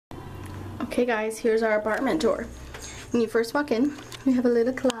Okay guys, here's our apartment tour. When you first walk in, we have a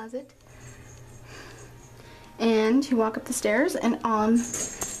little closet. And you walk up the stairs, and on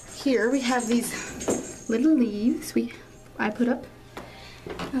here we have these little leaves I put up.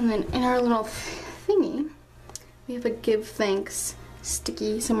 And then in our little thingy, we have a give thanks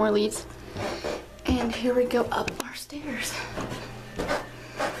sticky, some more leaves. And here we go up our stairs.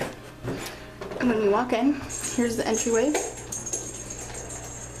 And when you walk in, here's the entryway.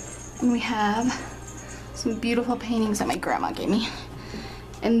 And we have some beautiful paintings that my grandma gave me.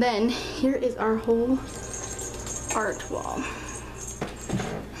 And then here is our whole art wall.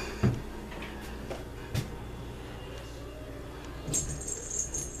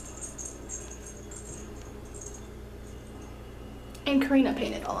 And Korina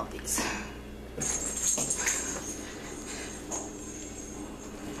painted all of these.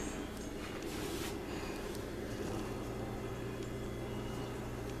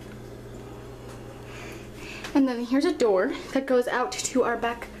 And then here's a door that goes out to our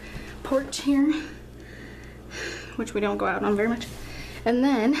back porch here, which we don't go out on very much. And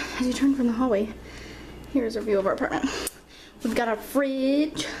then, as you turn from the hallway, here's a view of our apartment. We've got our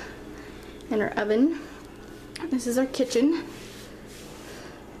fridge and our oven. This is our kitchen.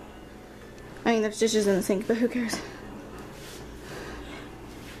 I mean, there's dishes in the sink, but who cares?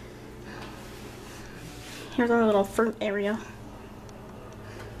 Here's our little front area.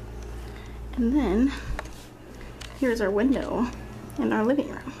 And then, here's our window in our living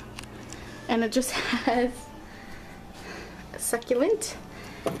room. And it just has a succulent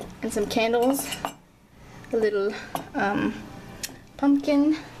and some candles, a little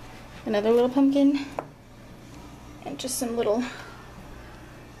pumpkin, another little pumpkin, and just some little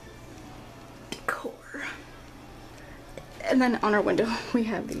decor. And then on our window we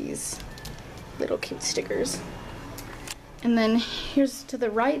have these little cute stickers. And then here's to the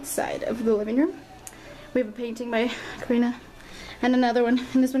right side of the living room. We have a painting by Korina and another one,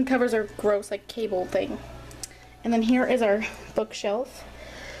 and this one covers our gross like cable thing. And then here is our bookshelf.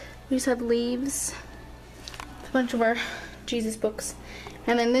 We just have leaves, a bunch of our Jesus books.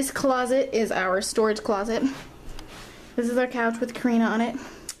 And then this closet is our storage closet. This is our couch with Korina on it.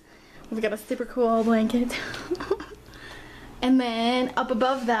 We've got a super cool blanket. And then up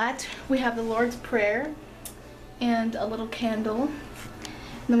above that we have the Lord's Prayer and a little candle.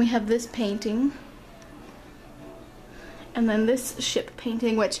 And then we have this painting. And then this ship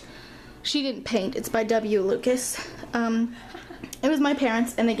painting, which she didn't paint. It's by W. Lucas. It was my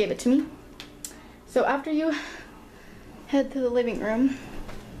parents and they gave it to me. So after you head to the living room,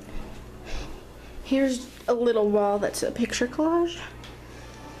 here's a little wall that's a picture collage.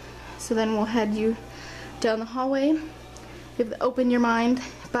 So then we'll head you down the hallway. We have the Open Your Mind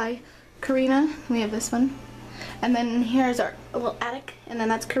by Korina. We have this one. And then here's our little attic. And then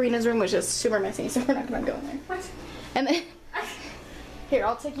that's Karina's room, which is super messy, so we're not gonna go in there. What? And then, here,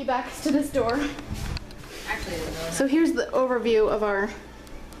 I'll take you back to this door. Actually, so here's the overview of our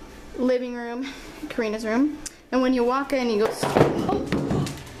living room, Korina's room. And when you walk in, you go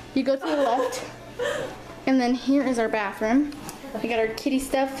to the left. And then here is our bathroom. We got our kitty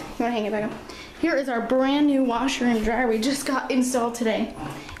stuff. You wanna hang it back up? Here is our brand new washer and dryer we just got installed today.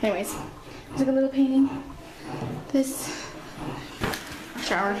 Anyways, there's like a little painting. This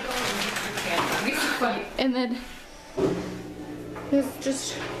shower. And then there's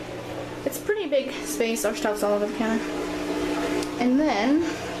just, it's a pretty big space. Our stuff's all over the counter. And then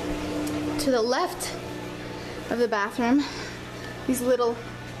to the left of the bathroom, these little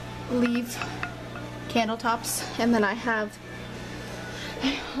leaf candle tops. And then I have,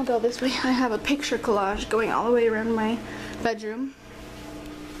 I'll go this way, I have a picture collage going all the way around my bedroom.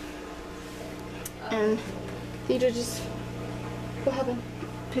 And these are just, what happened?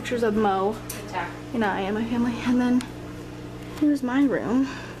 Pictures of Mo and I and my family. And then here's my room.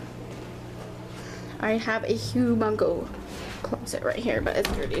 I have a humongo closet right here, but it's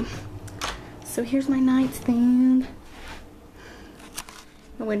dirty. So here's my nightstand.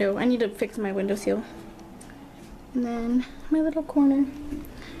 My window. I need to fix my window seal. And then my little corner.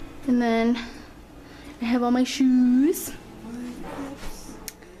 And then I have all my shoes.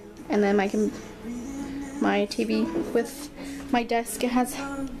 And then my TV with my desk. It has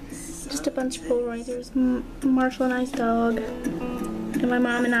just a bunch of polarizers. Marshall and I's dog. And my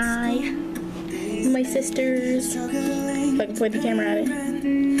mom and I. And my sisters. If I can point the camera at it.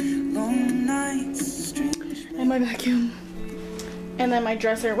 And my vacuum. And then my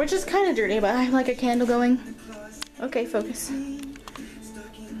dresser, which is kind of dirty, but I have like a candle going. Okay, focus.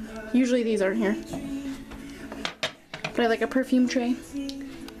 Usually these aren't here. But I have like a perfume tray.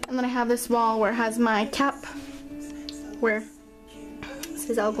 And then I have this wall where it has my cap, where it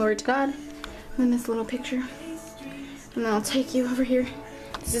says all glory to God. in this little picture. And then I'll take you over here.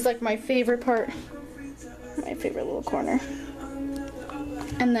 This is like my favorite part. My favorite little corner.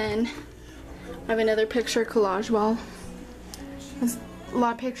 And then I have another picture collage wall. There's a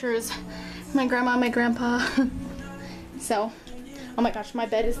lot of pictures. My grandma, my grandpa. So, oh my gosh, my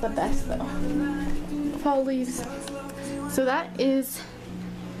bed is the best though. Fall leaves. So that is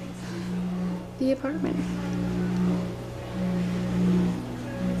the apartment.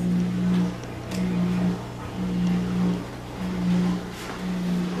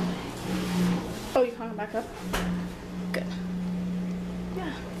 Oh, you can't come back up? Good.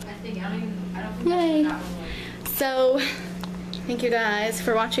 Yeah. I don't think yay. So, thank you guys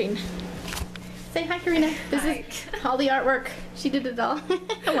for watching. Say hi, Korina. This is all the artwork. She did it all.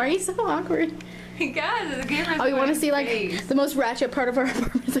 Why are you so awkward? Guys, oh, you want to see like the most ratchet part of our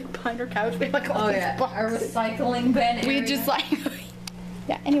apartment is like behind our couch. We have like all these boxes. Our recycling bin area. We just like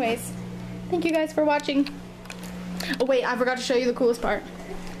yeah. Anyways, thank you guys for watching. Oh wait, I forgot to show you the coolest part.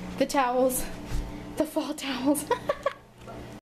 The towels, the fall towels.